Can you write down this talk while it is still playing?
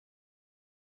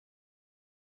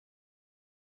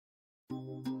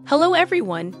Hello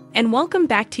everyone, and welcome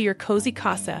back to your cozy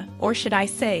casa, or should I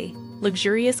say,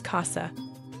 luxurious casa.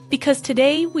 Because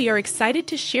today we are excited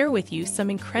to share with you some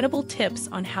incredible tips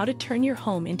on how to turn your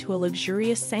home into a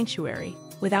luxurious sanctuary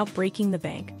without breaking the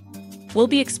bank. We'll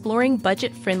be exploring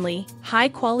budget-friendly,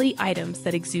 high-quality items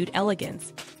that exude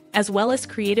elegance, as well as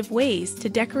creative ways to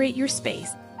decorate your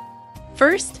space.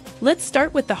 First, let's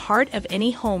start with the heart of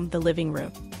any home, the living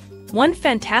room. One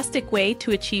fantastic way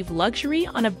to achieve luxury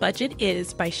on a budget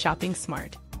is by shopping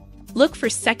smart. Look for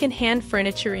second-hand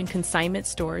furniture in consignment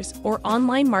stores or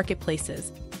online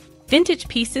marketplaces. Vintage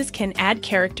pieces can add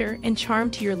character and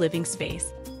charm to your living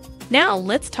space. Now,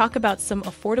 let's talk about some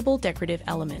affordable decorative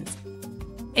elements.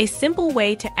 A simple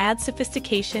way to add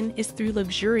sophistication is through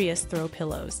luxurious throw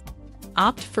pillows.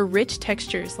 Opt for rich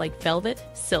textures like velvet,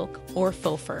 silk, or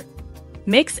faux fur.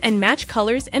 Mix and match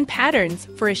colors and patterns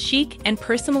for a chic and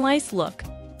personalized look.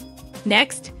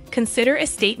 Next, consider a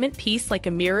statement piece like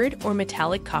a mirrored or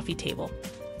metallic coffee table.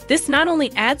 This not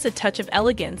only adds a touch of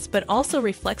elegance but also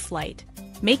reflects light,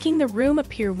 making the room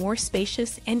appear more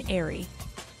spacious and airy.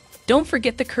 Don't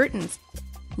forget the curtains.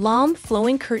 Long,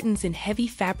 flowing curtains in heavy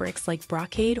fabrics like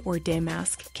brocade or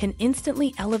damask can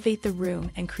instantly elevate the room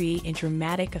and create a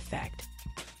dramatic effect.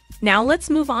 Now let's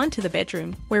move on to the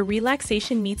bedroom, where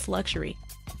relaxation meets luxury.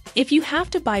 If you have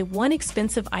to buy one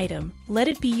expensive item, let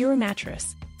it be your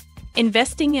mattress.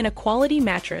 Investing in a quality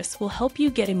mattress will help you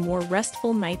get a more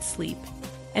restful night's sleep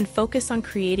and focus on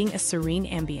creating a serene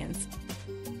ambience.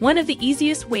 One of the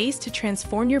easiest ways to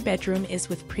transform your bedroom is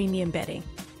with premium bedding.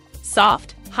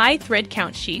 Soft, high thread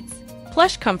count sheets,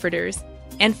 plush comforters,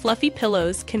 and fluffy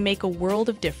pillows can make a world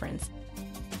of difference.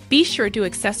 Be sure to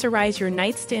accessorize your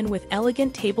nightstand with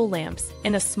elegant table lamps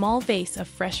and a small vase of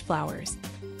fresh flowers.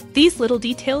 These little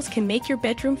details can make your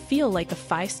bedroom feel like a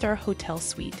five-star hotel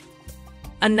suite.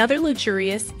 Another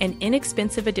luxurious and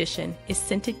inexpensive addition is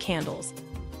scented candles.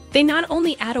 They not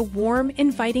only add a warm,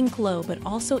 inviting glow but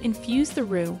also infuse the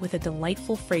room with a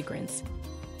delightful fragrance.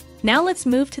 Now let's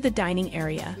move to the dining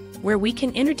area, where we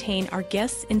can entertain our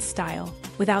guests in style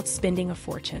without spending a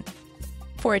fortune.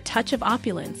 For a touch of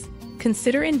opulence,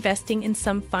 consider investing in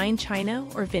some fine china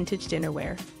or vintage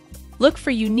dinnerware. Look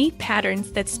for unique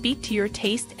patterns that speak to your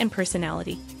taste and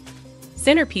personality.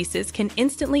 Centerpieces can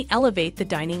instantly elevate the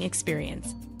dining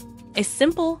experience. A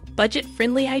simple,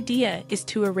 budget-friendly idea is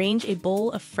to arrange a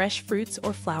bowl of fresh fruits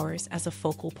or flowers as a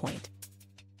focal point.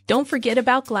 Don't forget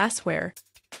about glassware.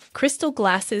 Crystal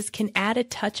glasses can add a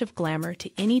touch of glamour to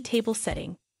any table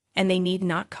setting, and they need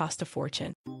not cost a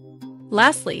fortune.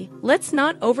 Lastly, let's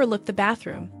not overlook the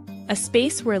bathroom, a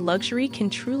space where luxury can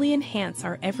truly enhance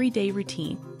our everyday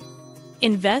routine.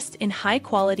 Invest in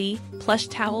high-quality, plush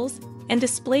towels and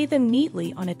display them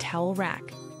neatly on a towel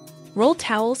rack. Roll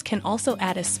towels can also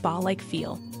add a spa-like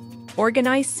feel.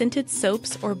 Organize scented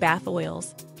soaps or bath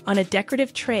oils on a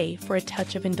decorative tray for a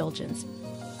touch of indulgence.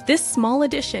 This small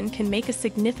addition can make a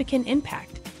significant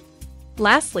impact.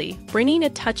 Lastly, bringing a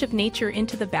touch of nature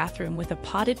into the bathroom with a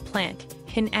potted plant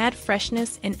can add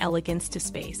freshness and elegance to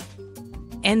space.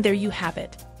 And there you have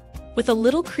it. With a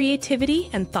little creativity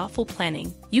and thoughtful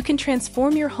planning, you can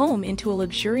transform your home into a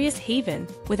luxurious haven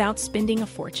without spending a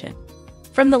fortune.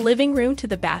 From the living room to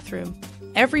the bathroom,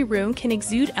 every room can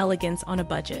exude elegance on a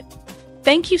budget.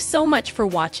 Thank you so much for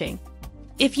watching.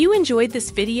 If you enjoyed this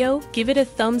video, give it a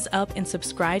thumbs up and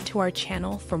subscribe to our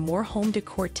channel for more home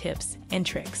decor tips and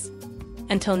tricks.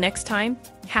 Until next time,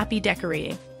 happy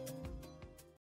decorating!